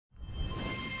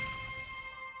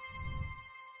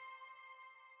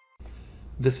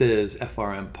This is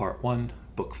FRM Part 1,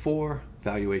 Book 4,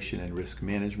 Valuation and Risk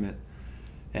Management,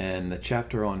 and the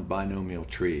chapter on binomial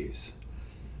trees,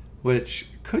 which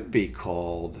could be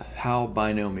called How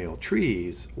Binomial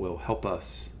Trees Will Help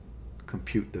Us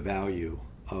Compute the Value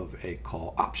of a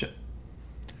Call Option.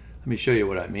 Let me show you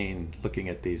what I mean looking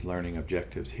at these learning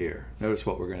objectives here. Notice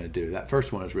what we're going to do. That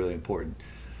first one is really important.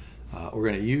 We're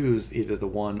going to use either the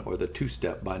one or the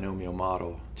two-step binomial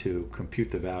model to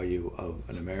compute the value of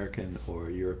an American or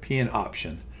European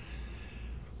option.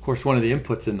 Of course, one of the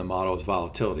inputs in the model is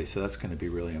volatility, so that's going to be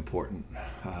really important.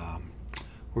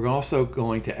 We're also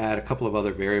going to add a couple of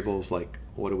other variables, like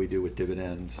what do we do with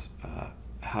dividends,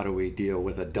 how do we deal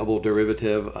with a double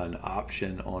derivative, an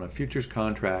option on a futures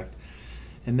contract,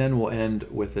 and then we'll end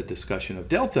with a discussion of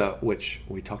delta, which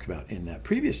we talked about in that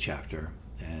previous chapter.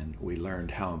 And we learned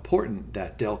how important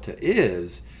that delta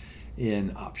is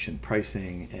in option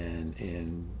pricing and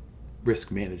in risk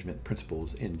management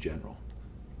principles in general.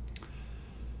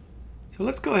 So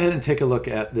let's go ahead and take a look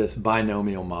at this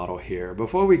binomial model here.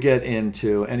 Before we get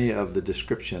into any of the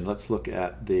description, let's look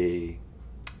at the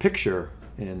picture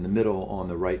in the middle on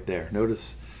the right there.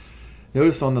 Notice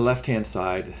on the left-hand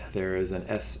side, there is an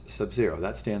S sub 0.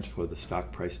 That stands for the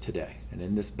stock price today. And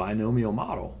in this binomial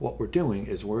model, what we're doing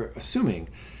is we're assuming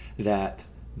that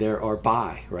there are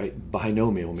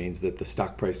binomial means that the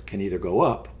stock price can either go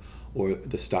up or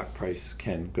the stock price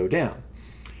can go down.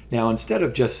 Now, instead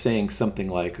of just saying something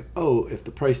like, oh, if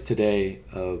the price today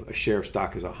of a share of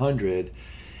stock is 100,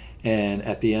 and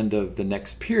at the end of the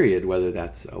next period, whether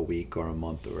that's a week or a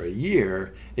month or a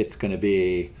year, it's going to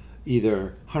be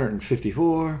either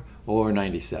 154 or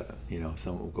 97.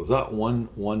 Some goes up,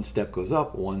 one step goes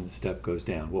up, one step goes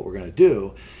down. What we're going to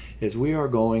do is we are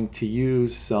going to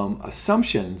use some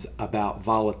assumptions about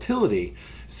volatility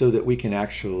so that we can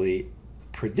actually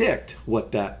predict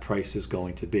what that price is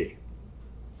going to be.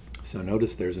 So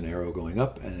notice there's an arrow going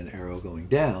up and an arrow going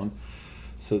down.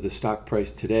 So the stock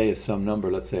price today is some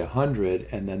number, let's say 100,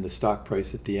 and then the stock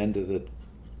price at the end of the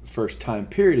first time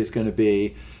period is going to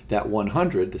be that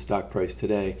 100, the stock price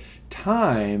today,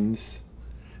 times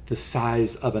the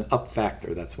size of an up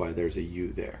factor. That's why there's a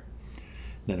U there.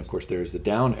 Then, of course, there's the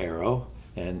down arrow,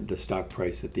 and the stock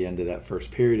price at the end of that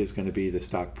first period is going to be the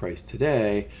stock price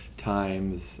today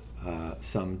times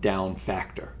some down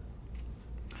factor.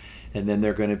 And then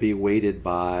they're going to be weighted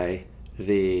by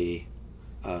the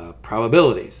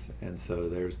probabilities. And so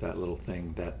there's that little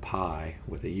thing, that pi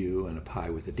with a U and a pi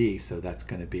with a D. So that's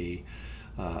going to be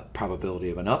probability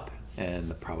of an up and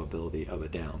the probability of a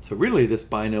down. So really this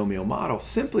binomial model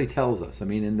simply tells us,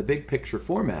 in the big picture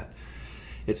format,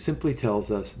 it simply tells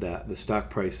us that the stock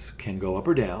price can go up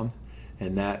or down,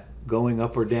 and that going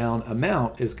up or down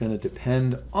amount is going to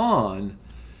depend on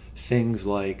things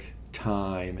like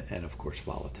time and, of course,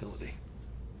 volatility.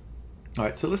 All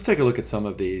right, so let's take a look at some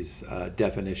of these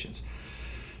definitions.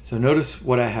 So notice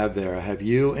what I have there. I have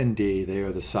U and D. They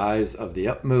are the size of the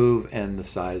up move and the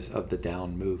size of the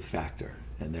down move factor.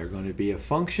 And they're going to be a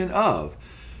function of,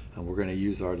 and we're going to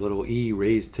use our little E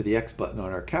raised to the X button on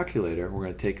our calculator. We're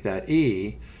going to take that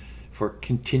E for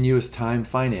continuous time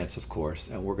finance, of course,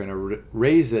 and we're going to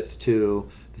raise it to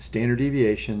the standard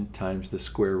deviation times the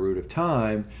square root of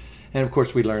time. And of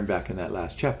course, we learned back in that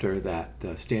last chapter that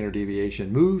the standard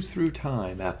deviation moves through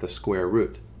time at the square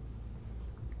root.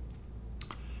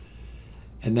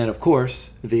 And then, of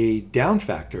course, the down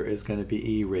factor is going to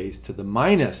be E raised to the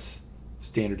minus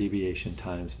standard deviation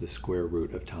times the square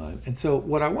root of time. And so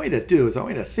what I want you to do is I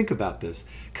want you to think about this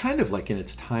kind of like in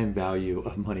its time value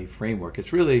of money framework.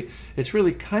 It's really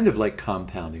kind of like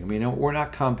compounding. We're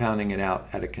not compounding it out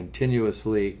at a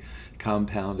continuously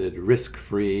compounded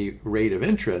risk-free rate of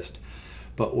interest,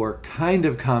 but we're kind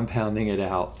of compounding it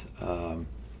out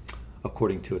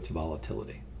according to its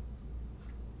volatility.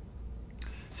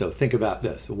 So think about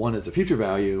this. One is a future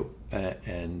value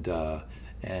and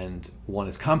one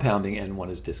is compounding and one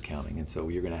is discounting. And so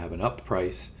you're going to have an up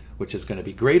price, which is going to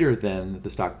be greater than the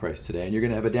stock price today, and you're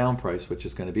going to have a down price, which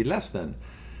is going to be less than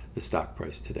the stock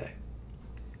price today.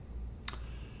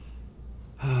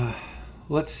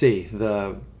 Let's see.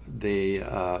 The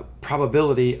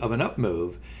probability of an up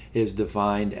move is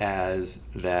defined as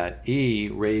that E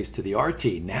raised to the RT.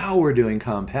 Now we're doing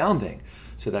compounding.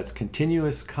 So that's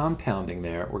continuous compounding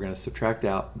there. We're going to subtract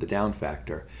out the down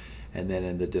factor. And then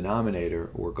in the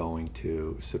denominator, we're going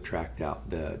to subtract out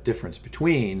the difference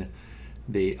between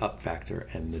the up factor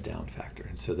and the down factor.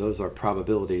 And so those are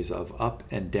probabilities of up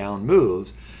and down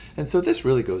moves. And so this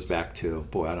really goes back to,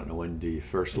 I don't know when do you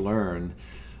first learn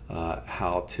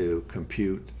how to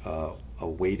compute a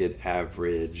weighted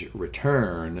average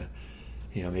return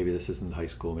You know, maybe this isn't high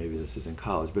school, maybe this is in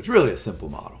college, but it's really a simple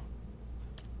model.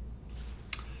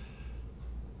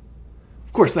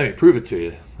 Of course, let me prove it to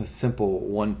you. A simple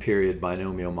one-period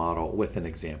binomial model with an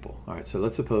example. All right, so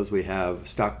let's suppose we have a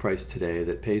stock price today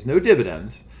that pays no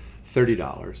dividends,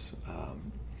 $30.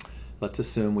 Let's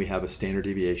assume we have a standard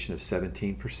deviation of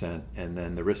 17%, and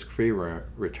then the risk-free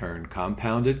return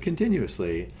compounded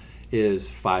continuously is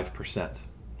 5%.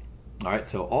 All right,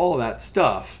 so all of that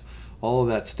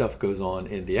stuff goes on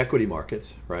in the equity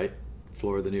markets, right?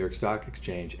 Floor of the New York Stock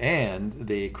Exchange, and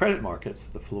the credit markets,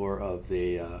 the floor of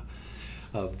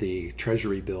the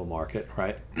Treasury bill market,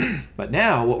 right? But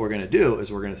now what we're going to do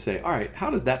is we're going to say, all right,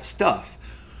 how does that stuff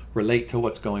relate to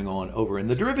what's going on over in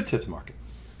the derivatives market?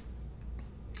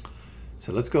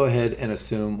 So let's go ahead and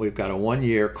assume we've got a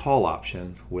one-year call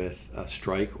option with a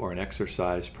strike or an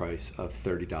exercise price of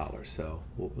 $30. So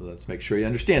let's make sure you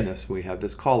understand this. We have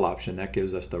this call option that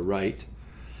gives us the right,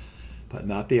 but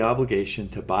not the obligation,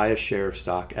 to buy a share of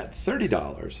stock at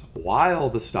 $30 while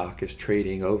the stock is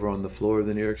trading over on the floor of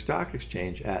the New York Stock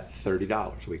Exchange at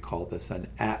 $30. We call this an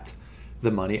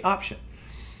at-the-money option.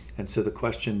 And so the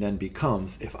question then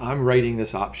becomes, if I'm writing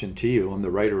this option to you, I'm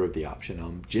the writer of the option,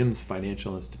 I'm Jim's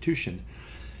financial institution,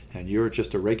 and you're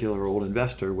just a regular old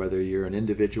investor, whether you're an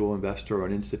individual investor or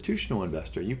an institutional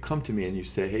investor, you come to me and you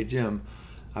say, hey Jim,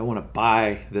 I want to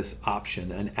buy this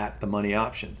option, an at-the-money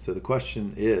option. So the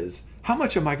question is, how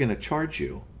much am I going to charge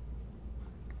you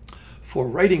for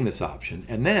writing this option?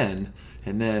 And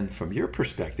then from your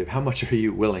perspective, how much are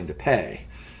you willing to pay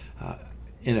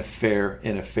in a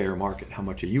fair market? How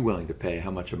much are you willing to pay?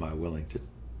 How much am I willing to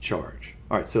charge?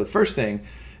 All right, so the first thing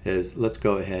is, let's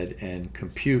go ahead and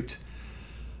compute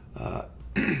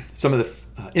some of the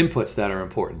inputs that are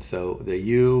important. So the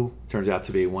U turns out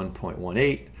to be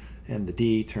 1.18, and the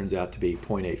D turns out to be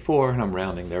 0.84, and I'm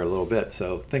rounding there a little bit.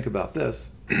 So think about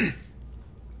this.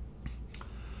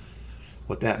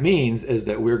 What that means is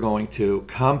that we're going to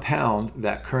compound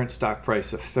that current stock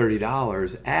price of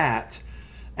 $30 at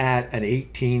an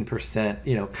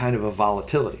 18%, kind of a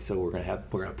volatility. So we're going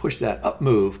to push that up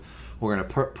move. We're going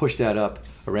to push that up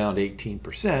around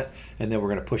 18%, and then we're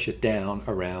going to push it down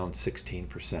around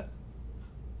 16%.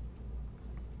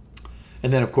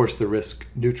 And then, of course, the risk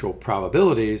neutral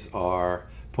probabilities are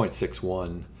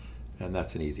 0.61, and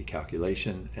that's an easy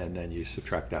calculation. And then you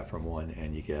subtract that from 1,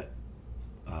 and you get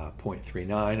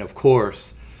 0.39. Of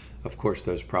course,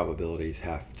 those probabilities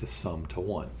have to sum to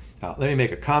 1. Now, let me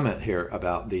make a comment here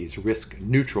about these risk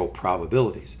neutral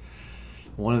probabilities.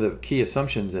 One of the key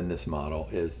assumptions in this model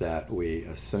is that we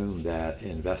assume that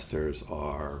investors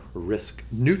are risk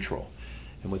neutral.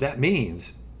 And what that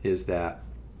means is that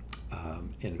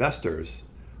investors,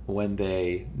 when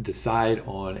they decide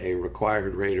on a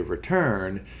required rate of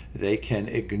return, they can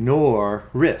ignore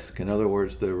risk. In other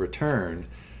words, the return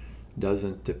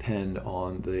doesn't depend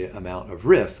on the amount of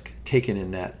risk taken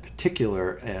in that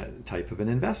particular type of an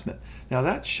investment. Now,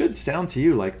 that should sound to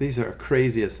you like these are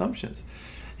crazy assumptions.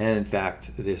 And in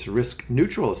fact, this risk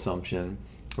neutral assumption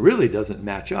really doesn't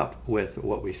match up with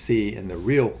what we see in the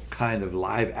real kind of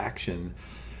live action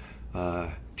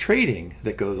trading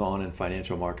that goes on in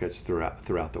financial markets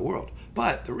throughout the world.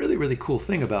 But the really, really cool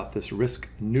thing about this risk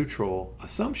neutral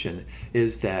assumption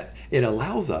is that it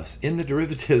allows us in the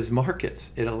derivatives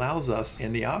markets, it allows us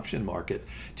in the option market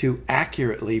to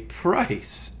accurately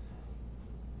price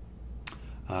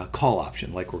a call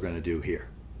option like we're going to do here.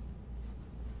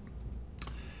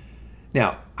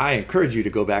 Now, I encourage you to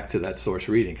go back to that source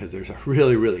reading, because there's a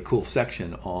really, really cool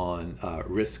section on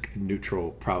risk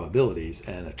neutral probabilities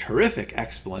and a terrific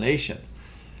explanation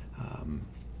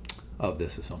of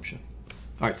this assumption.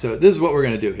 All right, so this is what we're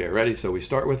going to do here. Ready? So we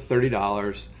start with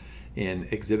 $30 in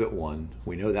Exhibit 1.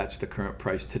 We know that's the current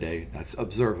price today. That's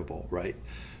observable, right?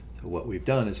 So what we've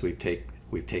done is we've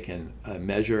taken a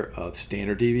measure of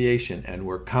standard deviation and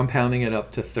we're compounding it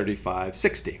up to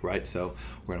 3560, right? So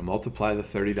we're going to multiply the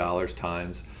 $30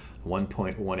 times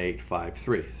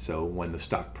 1.1853. So when the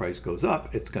stock price goes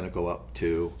up, it's going to go up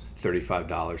to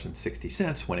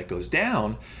 $35.60. When it goes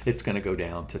down, it's going to go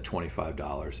down to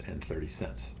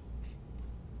 $25.30.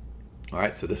 All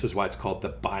right, so this is why it's called the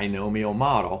binomial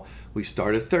model. We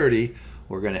start at 30,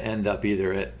 we're going to end up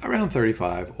either at around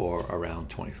 35 or around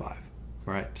 25.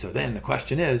 All right, so then the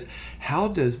question is, how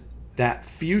does that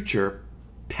future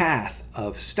path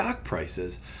of stock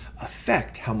prices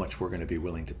affect how much we're going to be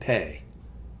willing to pay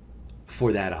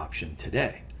for that option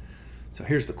today? So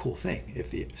here's the cool thing.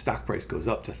 If the stock price goes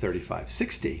up to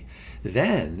 35.60,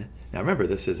 then, now remember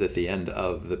this is at the end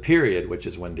of the period, which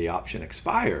is when the option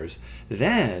expires,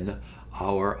 then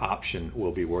our option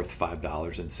will be worth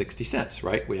 $5.60,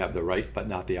 right? We have the right but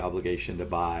not the obligation to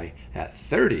buy at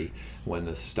 30 when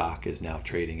the stock is now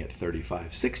trading at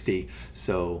 35.60.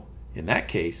 So in that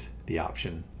case, the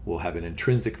option will have an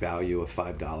intrinsic value of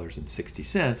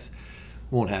 $5.60.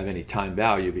 Won't have any time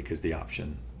value because the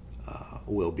option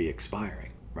will be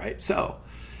expiring, right? So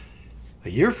a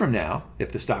year from now,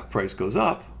 if the stock price goes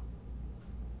up,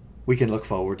 we can look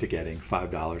forward to getting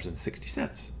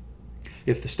 $5.60.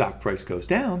 If the stock price goes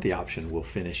down, the option will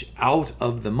finish out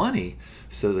of the money,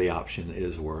 so the option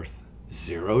is worth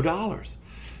 $0.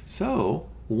 So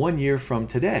 1 year from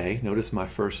today, notice my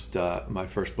first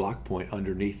block point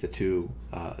underneath the two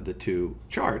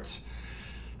charts.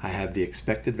 I have the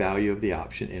expected value of the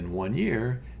option in 1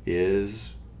 year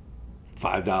is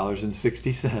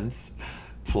 $5.60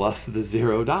 plus the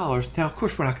 $0. Now, of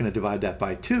course, we're not going to divide that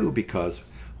by 2 because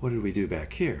what did we do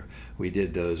back here? We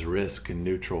did those risk and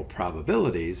neutral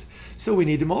probabilities. So we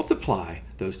need to multiply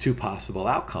those two possible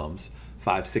outcomes,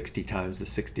 560 times the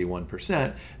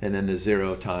 61%, and then the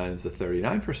 0 times the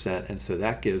 39%. And so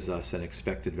that gives us an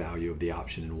expected value of the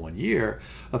option in 1 year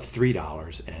of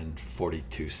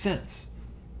 $3.42.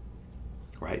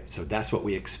 Right? So that's what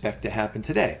we expect to happen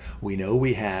today. We know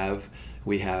we have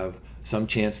some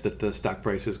chance that the stock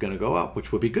price is going to go up,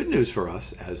 which would be good news for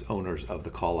us as owners of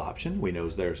the call option. We know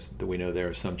there is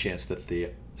some chance that the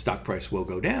stock price will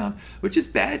go down, which is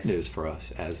bad news for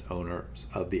us as owners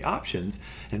of the options.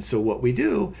 And so what we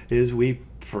do is we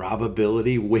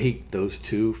probability weight those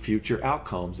two future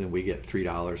outcomes, and we get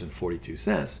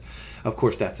 $3.42. Of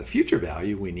course, that's a future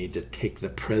value. We need to take the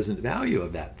present value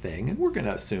of that thing, and we're going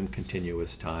to assume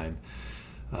continuous time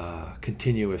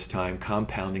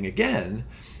compounding again.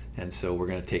 And so we're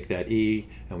going to take that E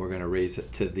and we're going to raise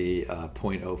it to the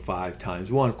 0.05 times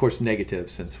 1, of course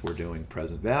negative since we're doing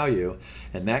present value,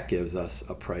 and that gives us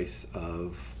a price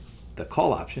of the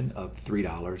call option of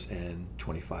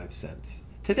 $3.25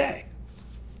 today.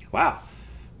 Wow,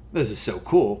 this is so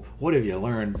cool. What have you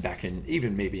learned back in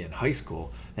even maybe in high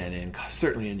school and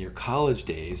certainly in your college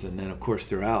days, and then of course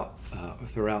throughout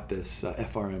this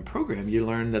FRM program, you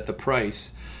learn that the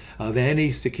price of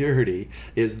any security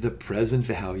is the present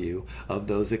value of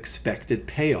those expected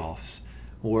payoffs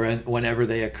whenever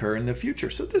they occur in the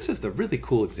future. So this is the really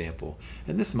cool example,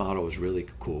 and this model is really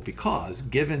cool because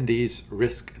given these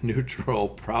risk neutral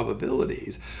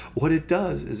probabilities, what it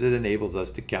does is it enables us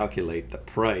to calculate the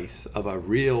price of a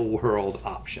real world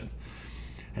option.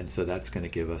 And so that's going to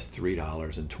give us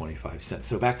 $3.25.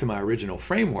 So back to my original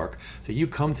framework. So you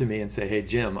come to me and say, hey,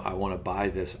 Jim, I want to buy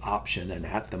this option, an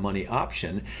at-the-money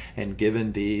option. And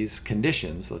given these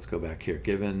conditions, let's go back here,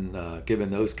 given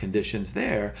those conditions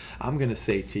there, I'm going to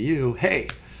say to you, hey,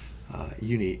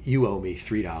 you owe me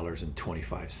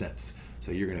 $3.25.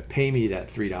 So you're going to pay me that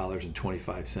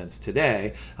 $3.25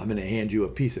 today. I'm going to hand you a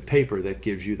piece of paper that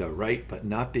gives you the right but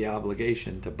not the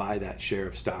obligation to buy that share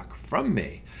of stock from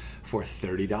me for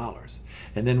 $30.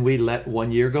 And then we let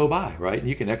 1 year go by, right? And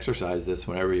you can exercise this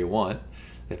whenever you want.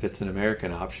 If it's an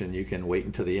American option, you can wait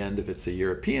until the end if it's a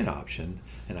European option.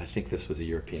 And I think this was a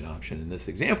European option in this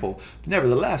example. But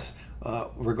nevertheless,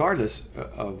 regardless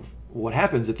of what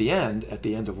happens at the end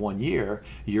of 1 year,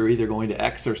 you're either going to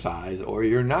exercise or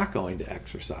you're not going to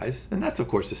exercise. And that's, of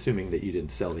course, assuming that you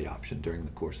didn't sell the option during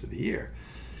the course of the year.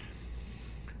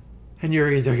 And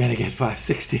you're either going to get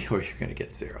 560 or you're going to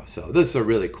get 0. So this is a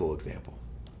really cool example.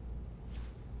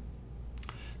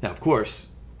 Now, of course,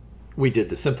 we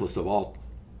did the simplest of all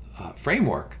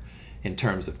framework in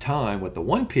terms of time with the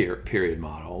 1 period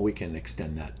model. We can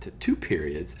extend that to 2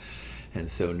 periods.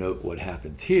 And so note what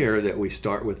happens here, that we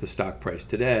start with the stock price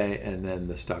today, and then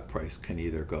the stock price can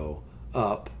either go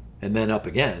up and then up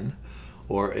again,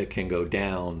 or it can go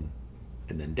down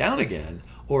and then down again,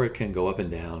 or it can go up and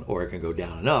down, or it can go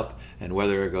down and up. And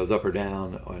whether it goes up or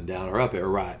down or up, it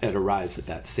arrives at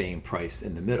that same price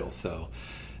in the middle. So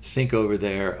think over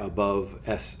there above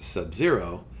S sub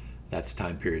 0, that's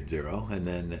time period 0, and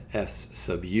then S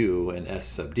sub U and S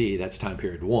sub D, that's time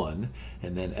period 1,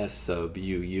 and then S sub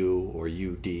UU or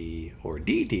UD or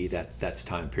DD, that's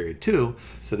time period 2.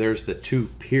 So there's the 2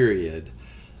 period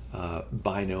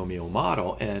binomial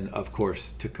model. And of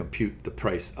course, to compute the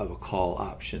price of a call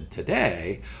option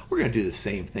today, we're going to do the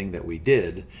same thing that we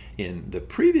did in the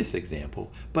previous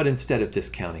example, but instead of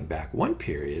discounting back 1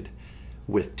 period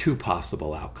with 2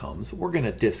 possible outcomes, we're going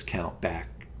to discount back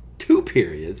 2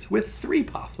 periods with 3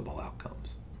 possible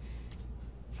outcomes.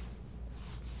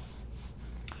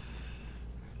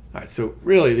 All right, so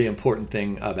really the important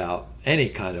thing about any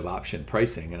kind of option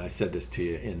pricing, and I said this to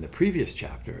you in the previous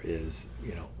chapter, is,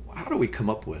 how do we come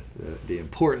up with the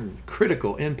important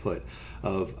critical input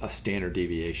of a standard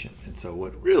deviation? And so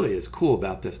what really is cool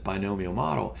about this binomial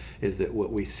model is that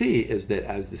what we see is that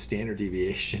as the standard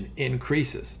deviation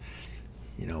increases,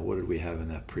 what did we have in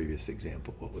that previous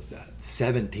example? What was that?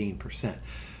 17%.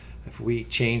 If we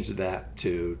change that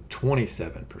to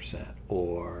 27%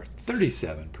 or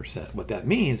 37%, what that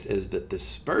means is that the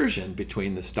dispersion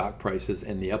between the stock prices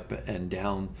and the up and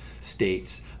down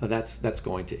states, that's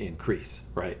going to increase,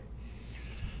 right?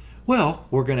 Well,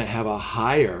 we're going to have a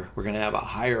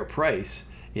higher price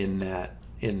in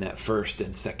that first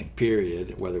and second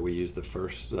period, whether we use the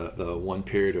 1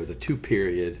 period or the 2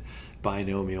 period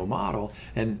binomial model.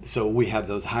 And so we have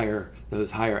those higher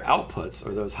outputs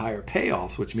or those higher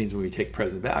payoffs, which means when we take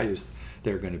present values,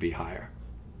 they're going to be higher.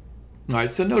 All right,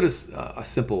 so notice a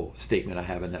simple statement I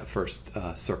have in that first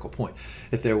circle point.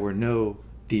 If there were no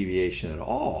deviation at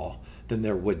all, then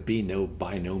there would be no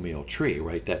binomial tree,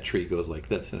 right? That tree goes like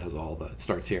this and it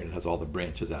starts here and it has all the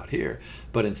branches out here.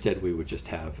 But instead we would just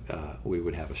have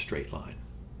a straight line.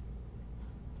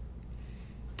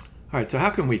 All right, so how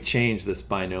can we change this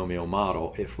binomial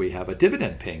model if we have a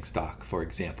dividend-paying stock, for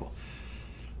example?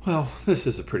 Well, this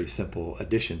is a pretty simple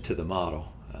addition to the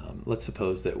model. Let's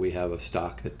suppose that we have a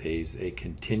stock that pays a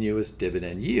continuous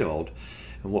dividend yield,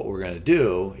 and what we're going to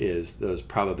do is those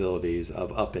probabilities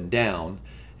of up and down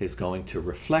is going to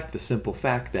reflect the simple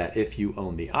fact that if you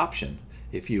own the option,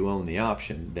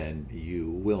 then you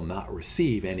will not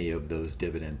receive any of those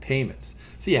dividend payments.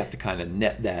 So you have to kind of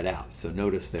net that out. So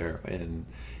notice there in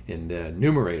the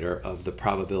numerator of the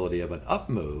probability of an up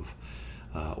move,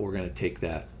 we're going to take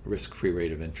that risk-free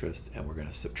rate of interest and we're going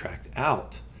to subtract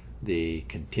out the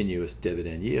continuous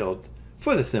dividend yield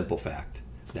for the simple fact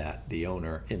that the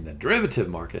owner in the derivative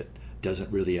market doesn't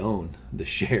really own the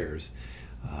shares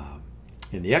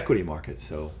in the equity market.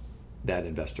 So that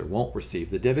investor won't receive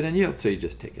the dividend yield, so you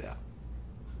just take it out.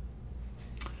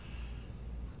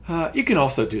 You can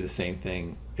also do the same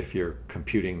thing if you're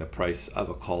computing the price of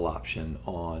a call option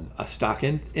on a stock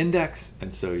index,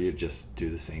 and so you just do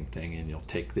the same thing, and you'll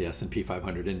take the S&P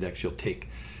 500 index, you'll take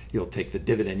the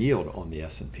dividend yield on the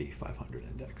S&P 500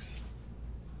 index.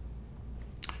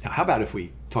 Now, how about if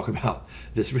we talk about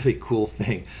this really cool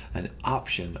thing, an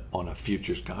option on a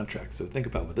futures contract? So think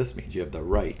about what this means. You have the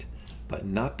right, but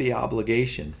not the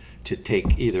obligation, to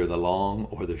take either the long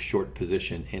or the short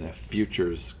position in a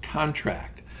futures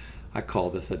contract. I call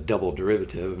this a double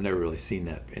derivative. I've never really seen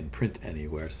that in print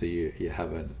anywhere. So you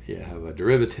have a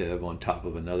derivative on top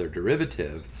of another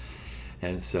derivative.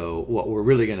 And so what we're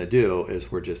really going to do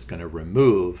is we're just going to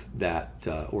remove that.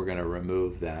 We're going to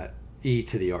remove that e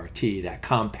to the RT, that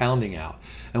compounding out,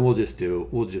 and we'll just do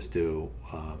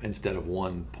instead of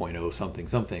 1.0 something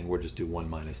something, we'll just do 1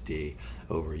 minus d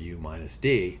over u minus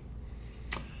d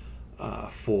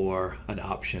for an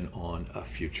option on a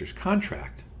futures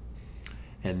contract.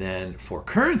 And then for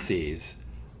currencies,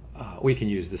 we can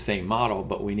use the same model,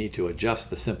 but we need to adjust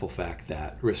the simple fact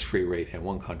that risk-free rate in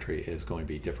one country is going to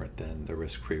be different than the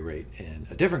risk-free rate in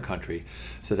a different country.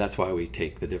 So that's why we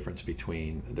take the difference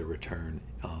between the return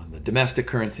on the domestic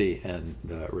currency and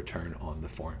the return on the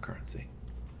foreign currency.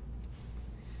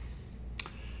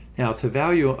 Now, to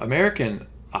value American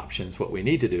options, what we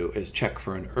need to do is check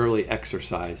for an early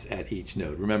exercise at each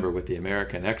node. Remember, with the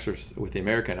American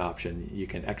option, you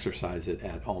can exercise it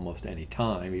at almost any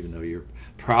time, even though you're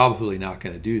probably not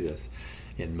going to do this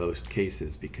in most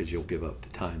cases because you'll give up the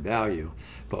time value.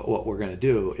 But what we're going to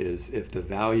do is, if the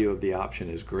value of the option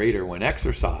is greater when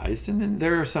exercised, and then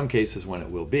there are some cases when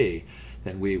it will be,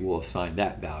 then we will assign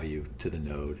that value to the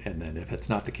node. And then if it's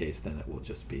not the case, then it will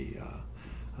just be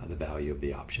the value of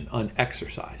the option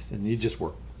unexercised, and you just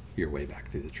work your way back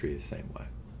through the tree the same way.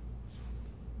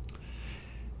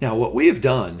 Now, what we have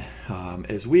done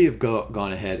is we have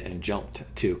gone ahead and jumped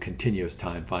to continuous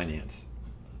time finance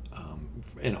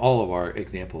in all of our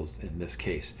examples in this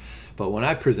case. But when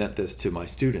I present this to my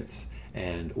students,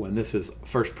 and when this is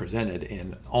first presented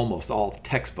in almost all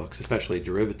textbooks, especially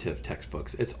derivative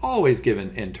textbooks, it's always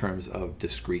given in terms of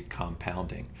discrete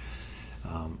compounding.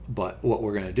 But what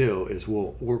we're going to do is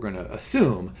we're going to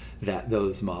assume that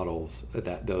those models,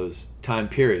 that those time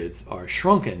periods are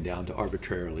shrunken down to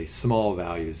arbitrarily small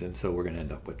values, and so we're going to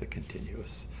end up with a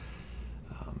continuous.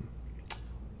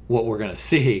 What we're going to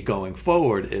see going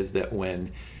forward is that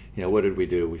when, what did we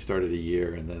do? We started a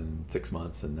year, and then 6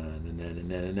 months, and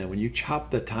then when you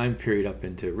chop the time period up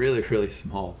into really, really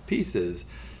small pieces,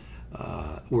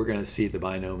 we're going to see the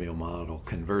binomial model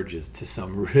converges to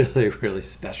some really, really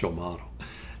special model.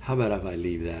 How about if I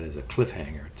leave that as a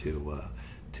cliffhanger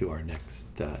to our next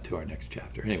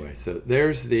chapter? Anyway, so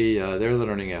they're the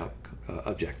learning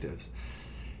objectives.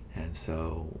 And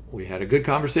so we had a good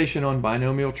conversation on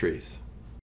binomial trees.